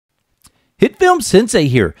HitFilm Sensei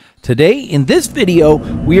here. Today in this video,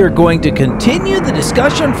 we are going to continue the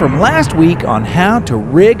discussion from last week on how to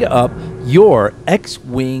rig up your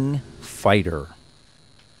X-Wing fighter.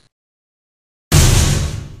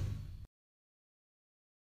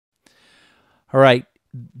 All right,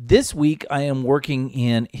 this week I am working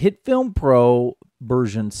in HitFilm Pro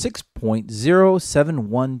version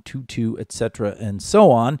 6.07122, etc., and so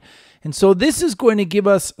on. And so this is going to give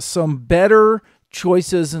us some better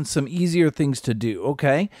choices and some easier things to do,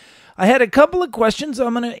 okay? I had a couple of questions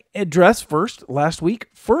I'm going to address first last week.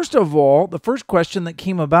 First of all, the first question that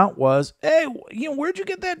came about was, hey, where'd you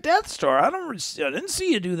get that Death Star? I didn't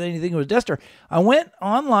see you do anything with Death Star. I went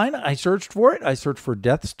online, I searched for it. I searched for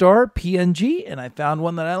Death Star PNG, and I found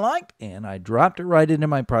one that I liked, and I dropped it right into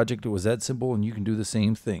my project. It was that simple, and you can do the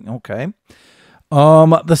same thing, okay?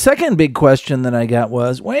 The second big question that I got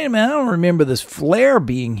was, wait a minute, I don't remember this flare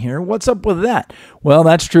being here. What's up with that? Well,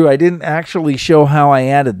 that's true. I didn't actually show how I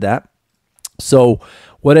added that. So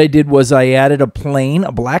what I did was I added a plane,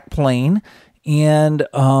 a black plane, and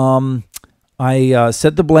I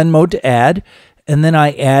set the blend mode to add, and then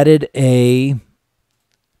I added a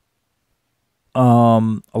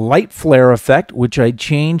light flare effect, which I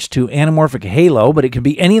changed to anamorphic halo, but it could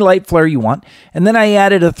be any light flare you want. And then I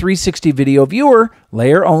added a 360 video viewer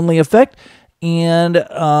layer only effect, and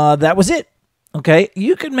that was it. Okay,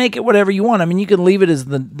 you can make it whatever you want. I mean, you can leave it as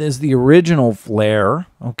the original flare,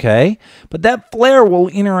 okay, but that flare will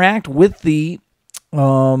interact with the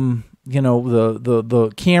the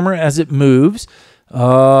camera as it moves.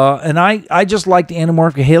 And I just liked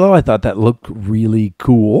anamorphic halo. I thought that looked really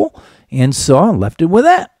cool, and so I left it with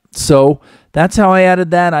that. So that's how I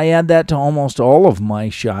added that. I add that to almost all of my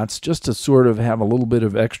shots just to sort of have a little bit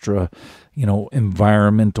of extra,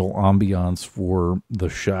 environmental ambiance for the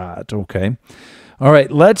shot, okay? All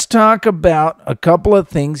right, let's talk about a couple of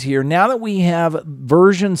things here. Now that we have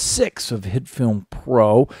version 6 of HitFilm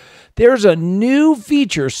Pro, there's a new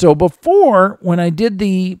feature. So before, when I did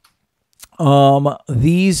these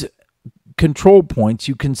control points,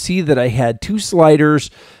 you can see that I had two sliders,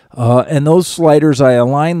 and those sliders I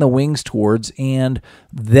aligned the wings towards, and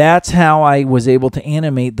that's how I was able to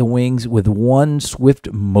animate the wings with one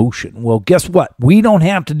swift motion. Well, guess what? We don't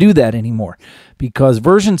have to do that anymore because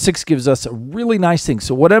version 6 gives us a really nice thing.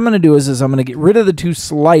 So what I'm going to do is I'm going to get rid of the two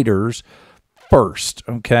sliders first,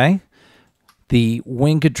 okay? The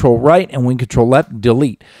wing control right and wing control left,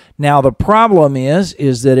 delete. Now, the problem is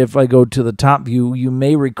that if I go to the top view, you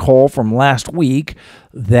may recall from last week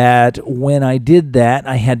that when I did that,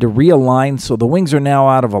 I had to realign, so the wings are now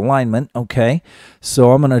out of alignment, okay?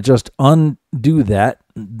 So I'm going to just undo that.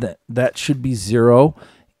 That should be 0,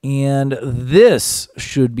 and this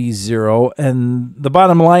should be 0, and the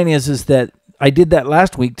bottom line is that I did that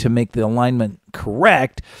last week to make the alignment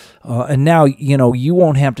correct, and now, you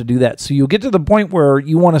won't have to do that. So you'll get to the point where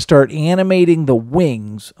you want to start animating the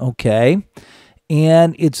wings, okay?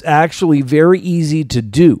 And it's actually very easy to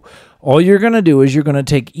do. All you're going to do is you're going to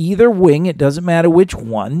take either wing, it doesn't matter which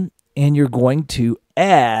one, and you're going to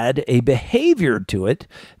add a behavior to it.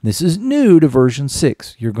 This is new to version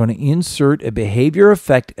 6. You're going to insert a behavior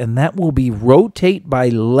effect, and that will be rotate by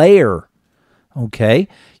layer, okay?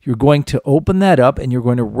 You're going to open that up, and you're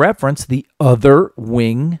going to reference the other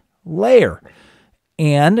wing layer.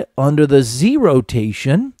 And under the Z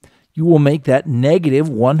rotation, you will make that negative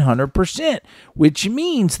 100%, which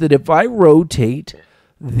means that if I rotate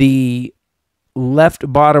the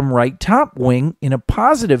left bottom right top wing in a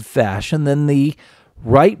positive fashion, then the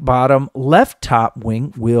right bottom left top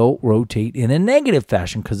wing will rotate in a negative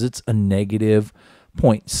fashion because it's a negative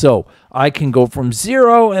point. So I can go from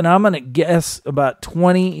 0, and I'm going to guess about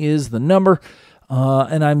 20 is the number.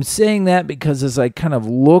 And I'm saying that because as I kind of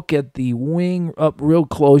look at the wing up real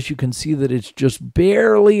close, you can see that it's just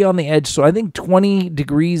barely on the edge. So I think 20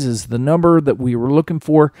 degrees is the number that we were looking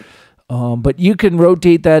for. But you can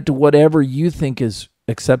rotate that to whatever you think is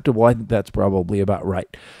acceptable. I think that's probably about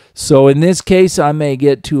right. So in this case, I may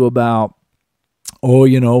get to about,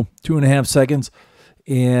 2.5 seconds.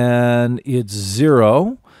 And it's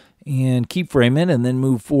 0, and keep framing, and then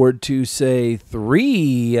move forward to, say,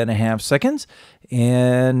 3.5 seconds,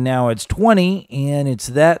 and now it's 20, and it's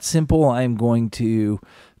that simple. I'm going to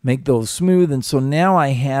make those smooth, and so now I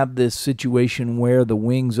have this situation where the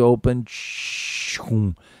wings open,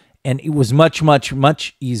 and it was much, much,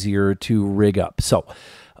 much easier to rig up. So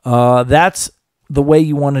that's the way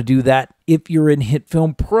you want to do that if you're in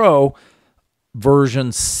HitFilm Pro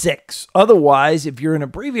version 6. Otherwise, if you're in a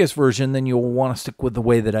previous version, then you'll want to stick with the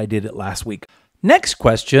way that I did it last week. Next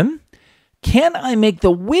question. can I make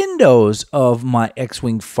the windows of my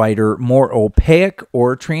X-Wing fighter more opaque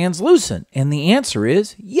or translucent? And the answer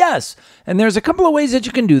is yes. And there's a couple of ways that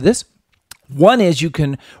you can do this. One is you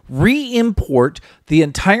can re-import the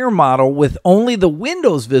entire model with only the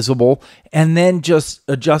windows visible and then just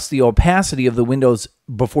adjust the opacity of the windows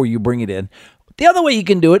before you bring it in. The other way you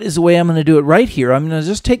can do it is the way I'm going to do it right here. I'm going to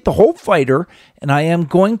just take the whole fighter and I am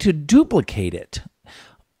going to duplicate it.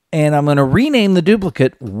 And I'm going to rename the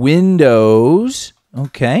duplicate Windows,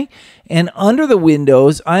 okay? And under the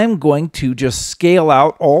windows, I am going to just scale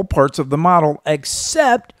out all parts of the model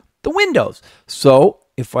except the windows. So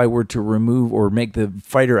if I were to remove or make the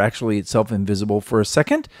fighter actually itself invisible for a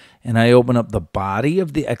second, and I open up the body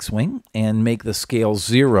of the X-Wing and make the scale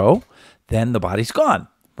 0, then the body's gone,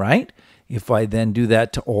 right? If I then do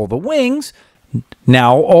that to all the wings,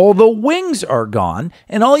 now all the wings are gone,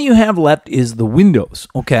 and all you have left is the windows,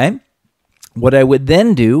 okay? What I would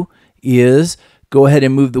then do is go ahead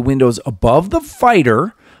and move the windows above the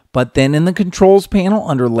fighter, but then in the controls panel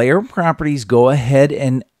under layer properties, go ahead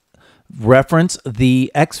and reference the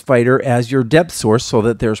X fighter as your depth source so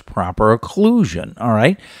that there's proper occlusion, all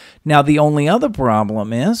right? Now, the only other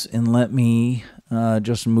problem is, and let me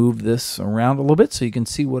just move this around a little bit so you can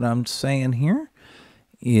see what I'm saying here,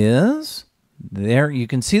 is there you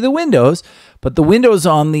can see the windows, but the windows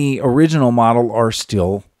on the original model are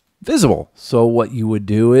still visible. So what you would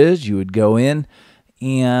do is you would go in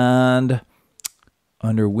and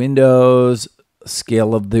under Windows,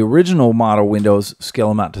 scale of the original model windows, scale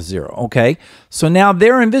them out to 0. Okay, so now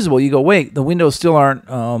they're invisible. You go, wait, the windows still aren't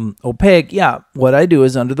opaque. Yeah, what I do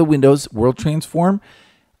is under the Windows World Transform,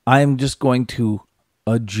 I'm just going to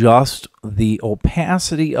adjust the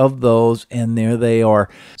opacity of those, and there they are.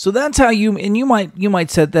 So that's how you might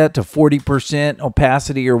set that to 40%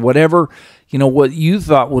 opacity or whatever, you know, what you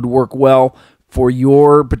thought would work well for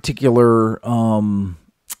your particular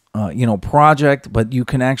you know, project, but you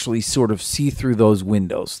can actually sort of see through those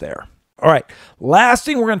windows there. All right, last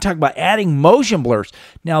thing we're going to talk about, adding motion blurs.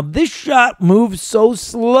 Now, this shot moves so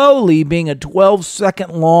slowly, being a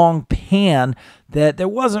 12-second long pan, that there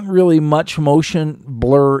wasn't really much motion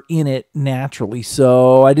blur in it naturally,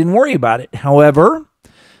 so I didn't worry about it. However,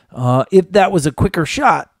 if that was a quicker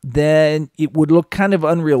shot, then it would look kind of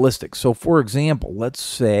unrealistic. So, for example, let's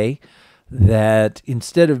say that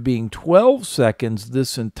instead of being 12 seconds,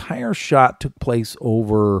 this entire shot took place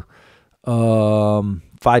over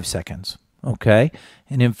 5 seconds, okay?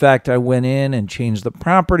 And in fact, I went in and changed the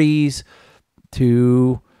properties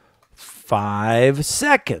to 5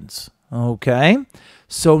 seconds, okay?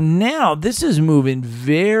 So now this is moving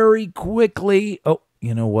very quickly. Oh,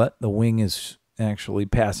 you know what? The wing is actually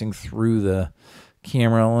passing through the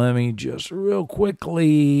camera. Let me just real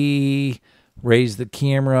quickly raise the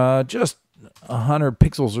camera just 100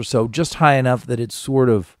 pixels or so, just high enough that it's sort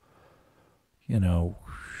of, you know,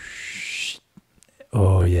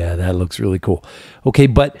 oh yeah, that looks really cool. Okay,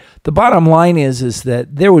 but the bottom line is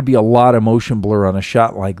that there would be a lot of motion blur on a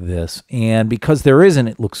shot like this, and because there isn't,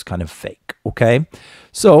 it looks kind of fake, okay?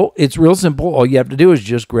 So it's real simple. All you have to do is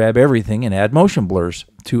just grab everything and add motion blurs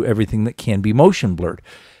to everything that can be motion blurred.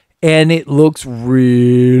 And it looks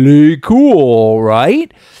really cool,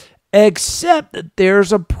 right? Except that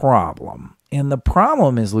there's a problem. And the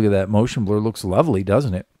problem is, look at that motion blur. Looks lovely,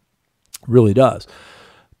 doesn't it? Really does.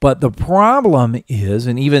 But the problem is,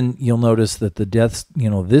 and even you'll notice that the deaths, you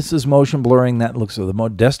know, this is motion blurring. That looks, so the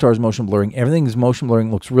Death Star is motion blurring. Everything is motion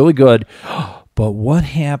blurring. Looks really good. But what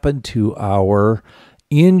happened to our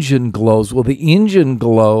engine glows? Well, the engine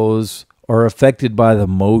glows are affected by the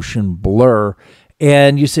motion blur.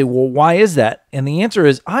 And you say, well, why is that? And the answer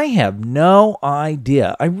is, I have no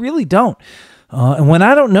idea. I really don't. And when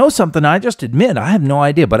I don't know something, I just admit I have no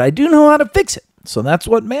idea, but I do know how to fix it. So that's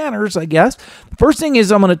what matters, I guess. The first thing is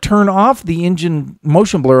I'm going to turn off the engine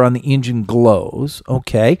motion blur on the engine glows.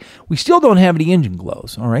 Okay. We still don't have any engine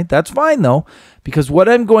glows. All right. That's fine, though, because what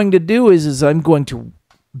I'm going to do is I'm going to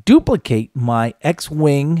duplicate my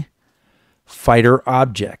X-Wing fighter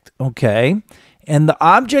object. Okay. And the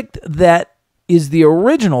object that is the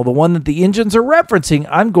original, the one that the engines are referencing,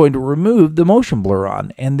 I'm going to remove the motion blur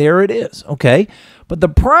on, and there it is, okay? But the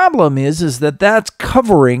problem is that that's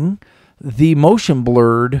covering the motion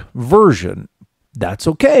blurred version. That's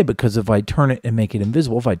okay, because if I turn it and make it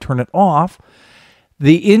invisible, if I turn it off,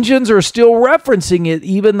 the engines are still referencing it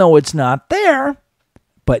even though it's not there,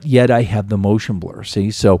 but yet I have the motion blur,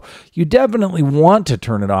 see? So you definitely want to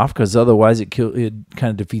turn it off, because otherwise it kind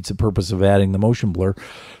of defeats the purpose of adding the motion blur.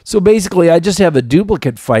 So basically, I just have a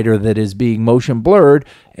duplicate fighter that is being motion blurred,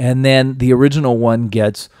 and then the original one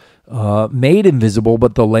gets made invisible,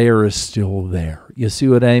 but the layer is still there. You see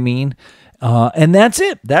what I mean? And that's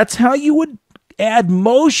it. That's how you would add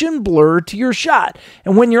motion blur to your shot.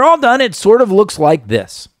 And when you're all done, it sort of looks like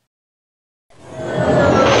this.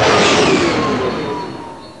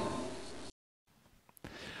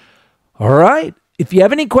 All right. If you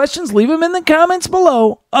have any questions, leave them in the comments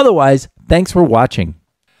below. Otherwise, thanks for watching.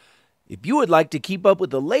 If you would like to keep up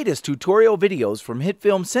with the latest tutorial videos from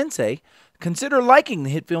HitFilm Sensei, consider liking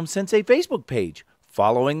the HitFilm Sensei Facebook page,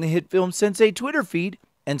 following the HitFilm Sensei Twitter feed,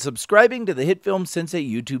 and subscribing to the HitFilm Sensei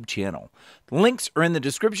YouTube channel. The links are in the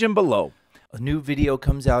description below. A new video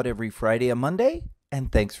comes out every Friday and Monday,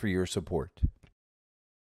 and thanks for your support.